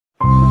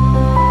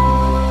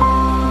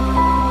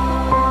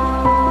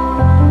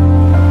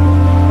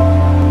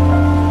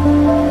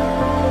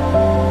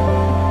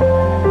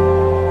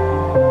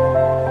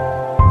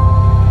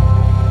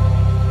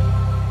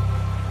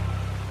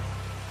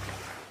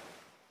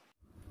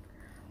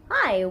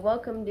Hi,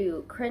 welcome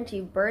to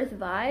Crunchy Birth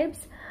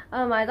Vibes.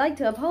 I'd like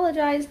to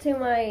apologize to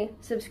my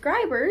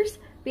subscribers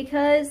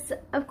because,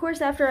 of course,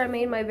 after I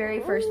made my very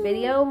first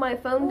video, my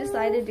phone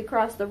decided to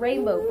cross the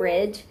rainbow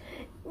bridge,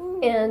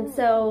 and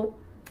so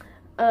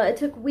it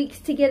took weeks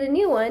to get a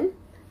new one.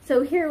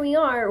 So here we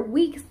are,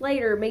 weeks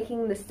later,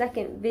 making the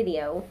second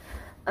video.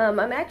 I'm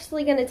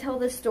actually going to tell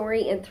this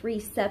story in 3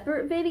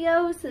 separate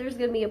videos. So there's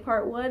going to be a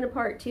part 1, a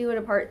part 2, and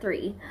a part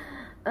 3.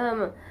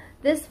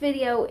 This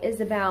video is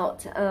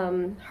about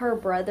her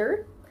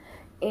brother,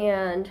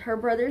 and her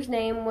brother's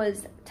name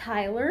was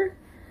Tyler,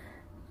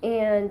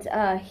 and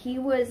he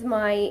was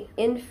my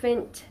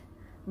infant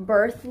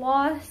birth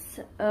loss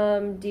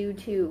due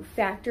to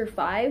factor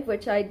 5,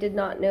 which I did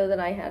not know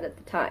that I had at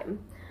the time.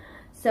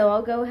 So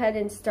I'll go ahead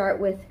and start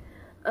with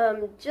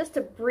just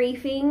a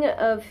briefing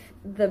of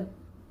the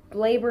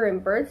labor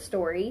and birth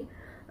story.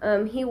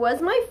 He was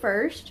my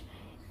first,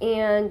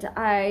 and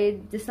I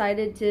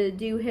decided to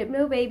do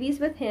hypnobabies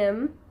with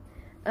him,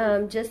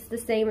 just the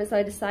same as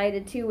I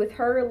decided to with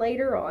her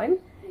later on.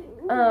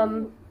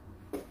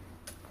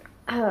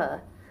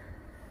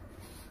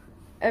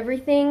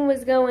 Everything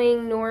was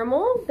going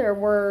normal. There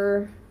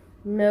were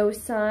no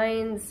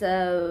signs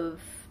of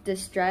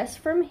distress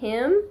from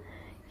him.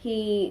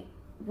 We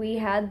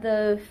had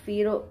the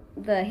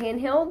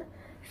handheld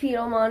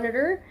fetal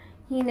monitor.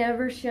 He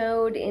never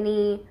showed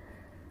any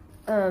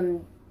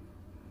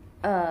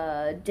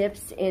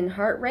dips in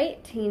heart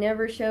rate. He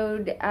never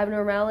showed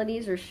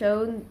abnormalities or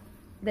showed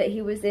that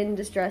he was in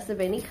distress of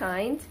any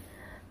kind.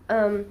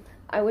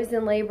 I was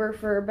in labor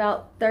for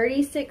about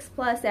 36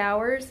 plus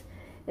hours.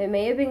 It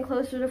may have been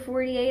closer to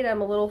 48.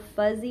 I'm a little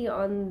fuzzy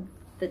on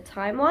the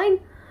timeline.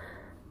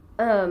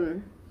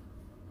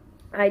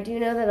 I do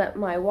know that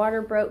my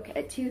water broke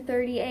at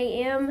 2:30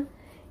 a.m.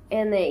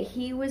 and that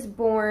he was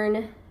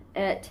born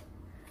at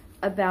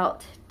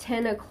about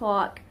 10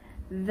 o'clock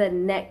the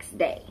next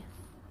day.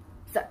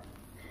 So,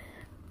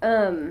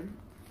 and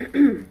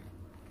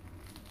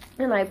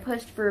I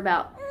pushed for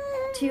about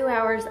 2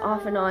 hours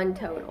off and on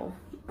total.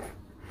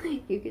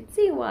 You can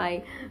see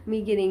why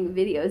me getting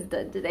videos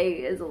done today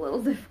is a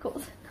little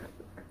difficult.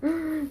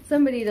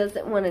 Somebody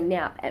doesn't want to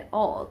nap at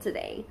all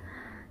today.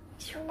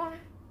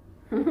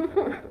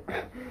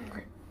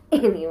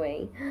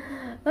 Anyway,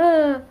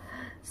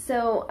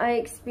 so I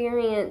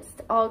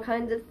experienced all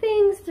kinds of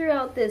things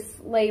throughout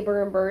this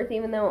labor and birth,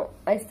 even though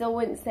I still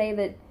wouldn't say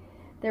that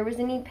there was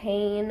any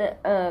pain.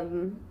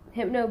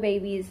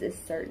 Hypnobabies is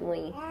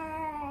certainly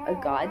a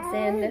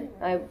godsend.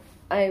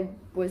 I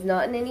was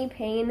not in any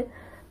pain,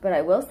 but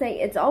I will say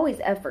it's always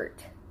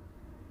effort.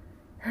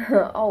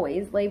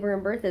 Always. Labor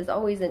and birth is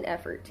always an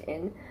effort,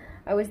 and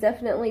I was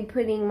definitely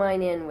putting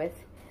mine in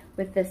with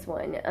this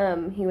one.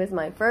 He was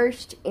my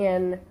first,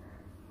 and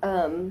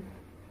I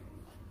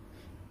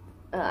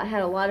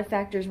had a lot of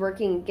factors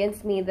working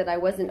against me that I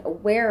wasn't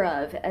aware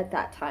of at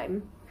that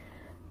time.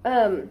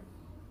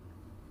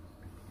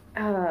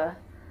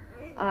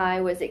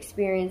 I was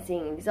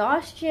experiencing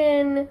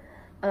exhaustion.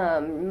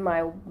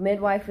 My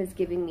midwife was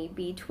giving me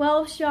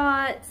B12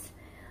 shots.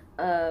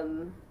 I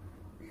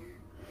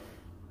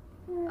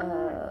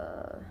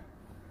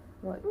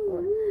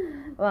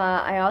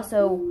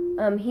also,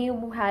 he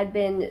had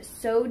been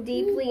so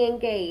deeply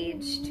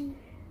engaged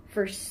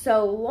for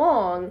so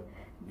long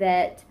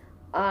that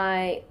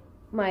my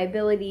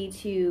ability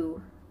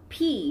to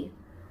pee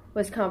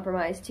was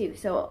compromised too.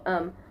 So,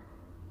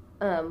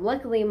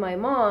 luckily my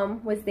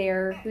mom was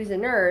there, who's a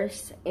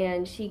nurse,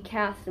 and she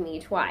cathed me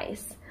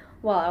twice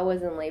while I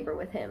was in labor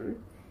with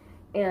him.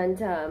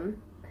 And,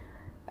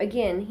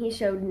 again, he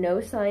showed no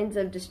signs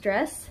of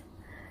distress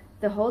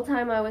the whole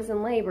time I was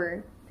in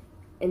labor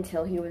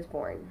until he was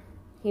born.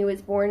 He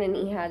was born and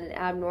he had an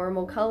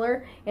abnormal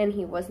color, and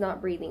he was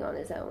not breathing on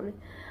his own.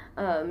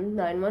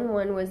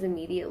 911 was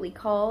immediately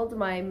called.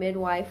 My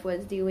midwife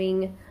was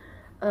doing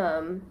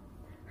her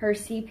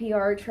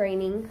CPR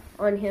training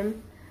on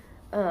him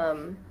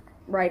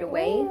right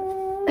away.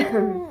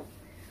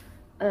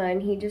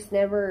 And he just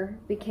never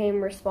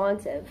became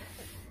responsive.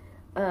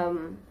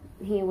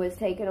 He was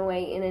taken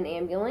away in an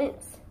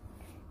ambulance,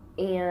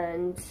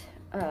 and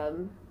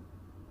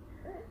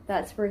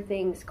that's where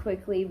things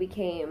quickly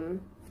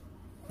became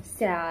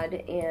sad,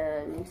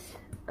 and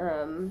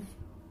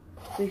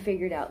we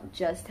figured out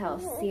just how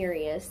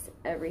serious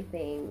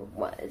everything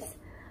was.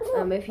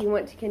 If you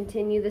want to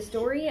continue the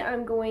story,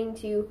 I'm going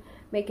to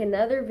make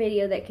another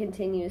video that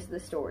continues the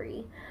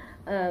story.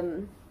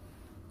 Yeah.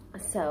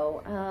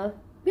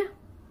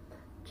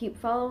 Keep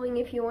following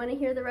if you want to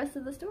hear the rest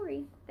of the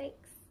story.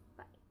 Thanks.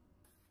 Bye.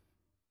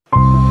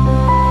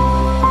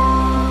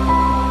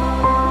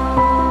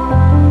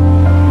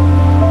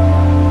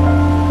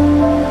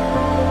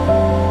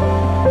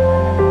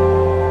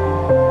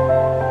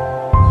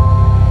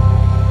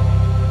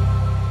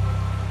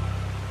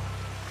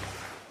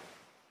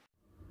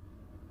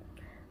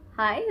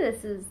 Hi,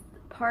 this is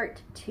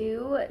part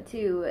 2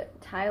 to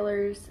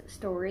Tyler's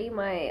story,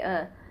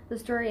 the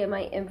story of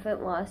my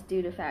infant loss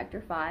due to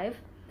factor 5.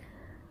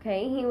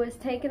 Okay, he was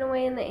taken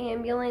away in the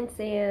ambulance,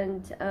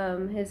 and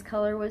his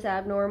color was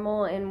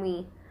abnormal, and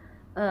we,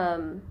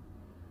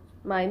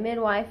 my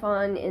midwife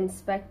on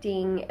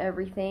inspecting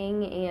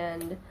everything,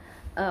 and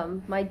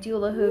my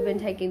doula who had been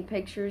taking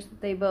pictures,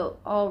 they both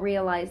all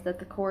realized that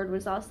the cord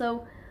was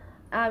also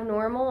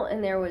abnormal,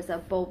 and there was a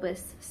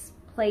bulbous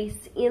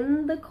place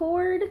in the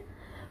cord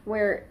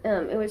where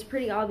it was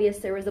pretty obvious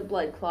there was a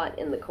blood clot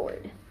in the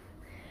cord.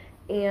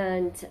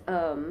 And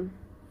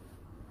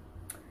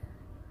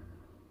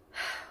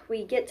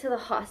we get to the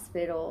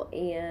hospital,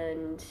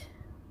 and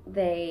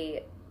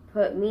they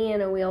put me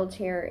in a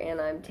wheelchair,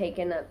 and I'm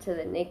taken up to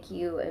the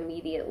NICU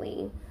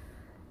immediately.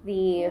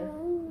 The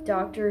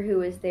doctor who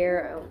was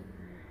there,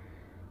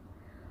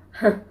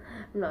 I'm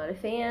not a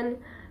fan,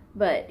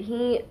 but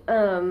he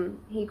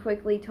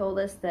quickly told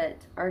us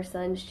that our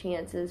son's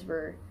chances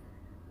were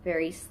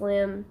very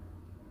slim,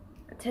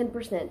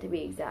 10% to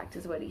be exact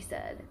is what he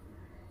said.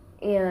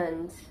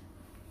 And,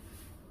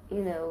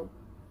 you know,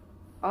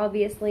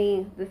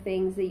 obviously the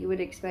things that you would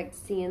expect to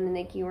see in the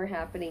NICU were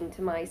happening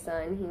to my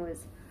son. He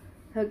was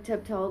hooked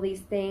up to all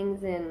these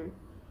things, and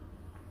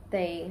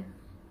they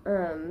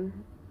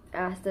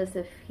asked us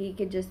if he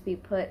could just be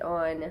put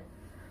on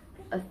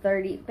a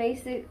 3-day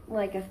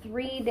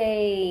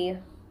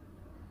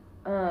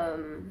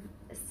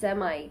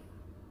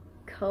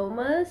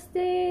semi-coma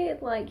state.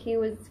 Like, he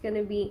was going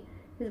to be,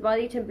 his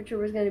body temperature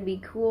was going to be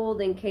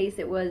cooled in case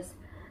it was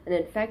an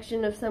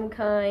infection of some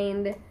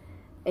kind,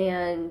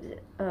 and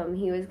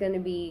he was going to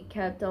be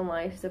kept on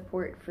life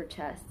support for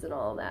tests and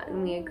all that,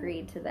 and we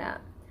agreed to that.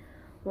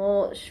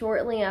 Well,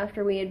 shortly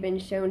after we had been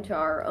shown to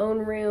our own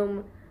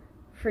room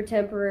for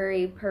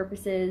temporary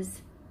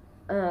purposes,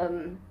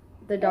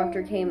 the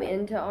doctor came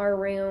into our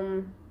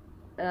room,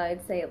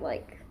 I'd say at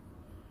like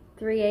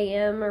 3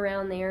 a.m.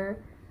 around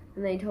there,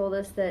 and they told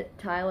us that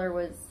Tyler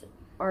was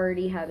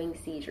already having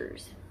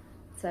seizures.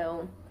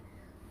 So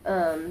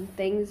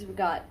things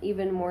got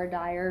even more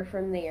dire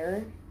from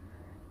there,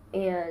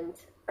 and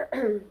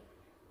you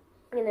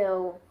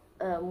know,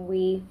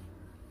 we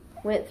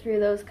went through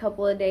those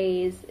couple of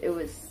days. It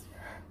was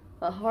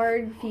a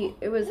hard 2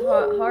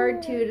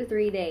 to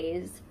 3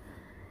 days,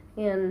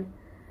 and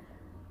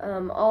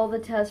all the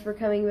tests were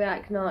coming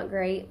back not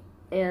great,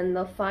 and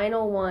the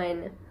final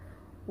one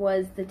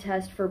was the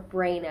test for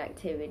brain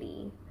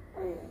activity,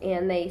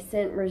 and they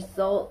sent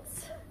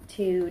results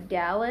to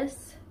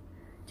Dallas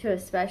to a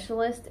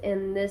specialist,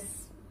 and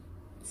this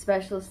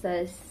specialist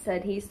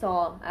said he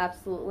saw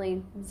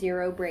absolutely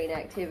zero brain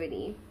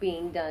activity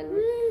being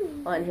done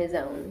on his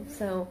own.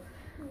 So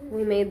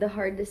we made the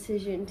hard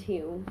decision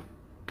to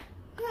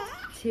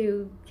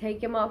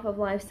take him off of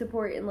life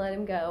support and let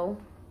him go.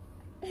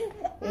 And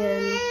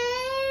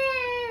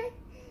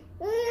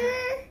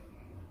it's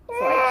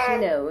like she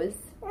knows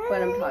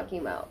what I'm talking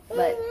about.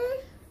 But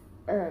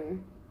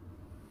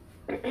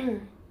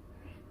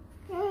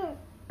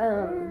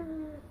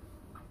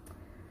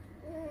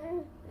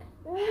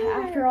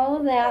after all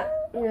of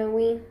that, you know,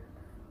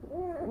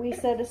 we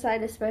set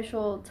aside a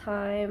special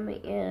time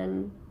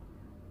and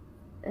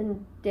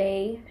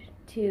day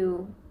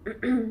to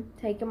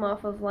take him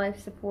off of life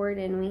support,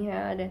 and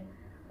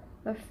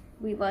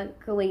we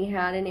luckily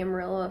had an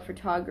Amarillo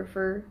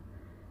photographer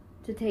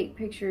to take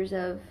pictures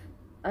of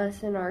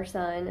us and our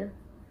son,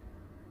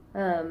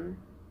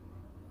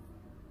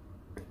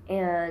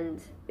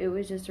 and it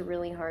was just a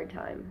really hard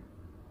time.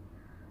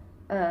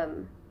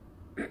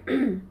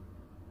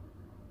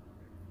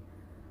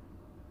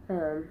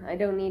 I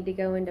don't need to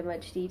go into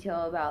much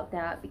detail about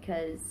that,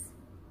 because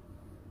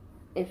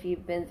if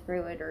you've been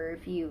through it, or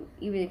even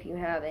if you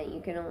haven't,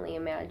 you can only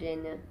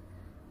imagine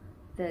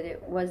that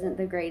it wasn't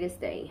the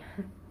greatest day.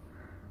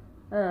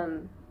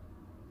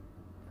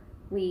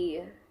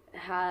 We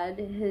had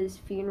his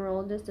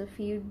funeral just a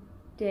few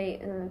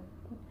days,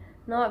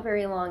 not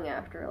very long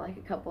after, like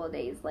a couple of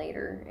days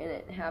later, and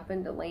it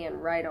happened to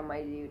land right on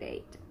my due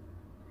date.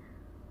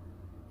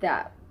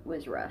 That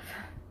was rough.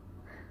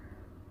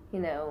 You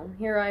know,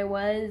 here I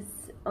was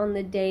on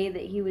the day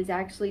that he was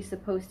actually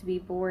supposed to be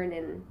born,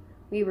 and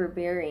we were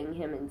burying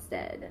him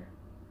instead.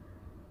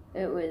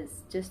 It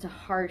was just a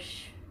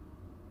harsh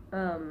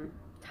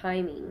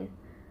timing.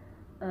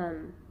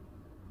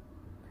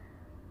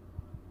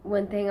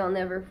 One thing I'll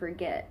never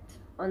forget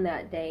on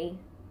that day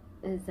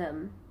is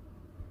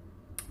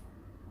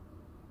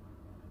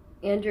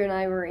Andrew and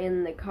I were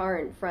in the car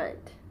in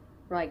front,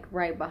 like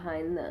right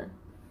behind the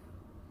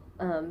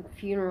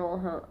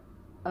funeral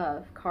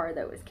car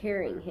that was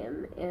carrying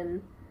him,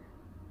 and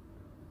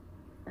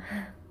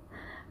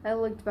I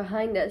looked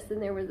behind us,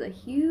 and there was a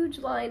huge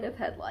line of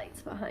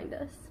headlights behind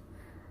us,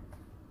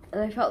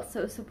 and I felt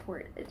so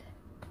supported.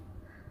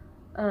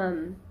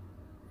 I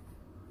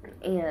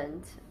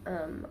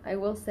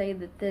will say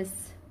that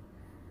this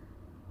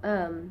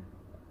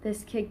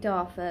kicked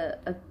off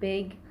a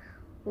big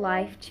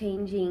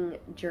life-changing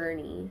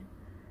journey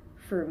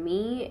for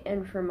me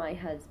and for my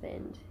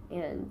husband,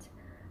 and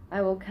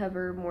I will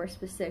cover more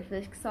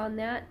specifics on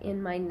that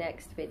in my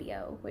next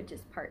video, which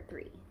is part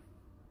 3.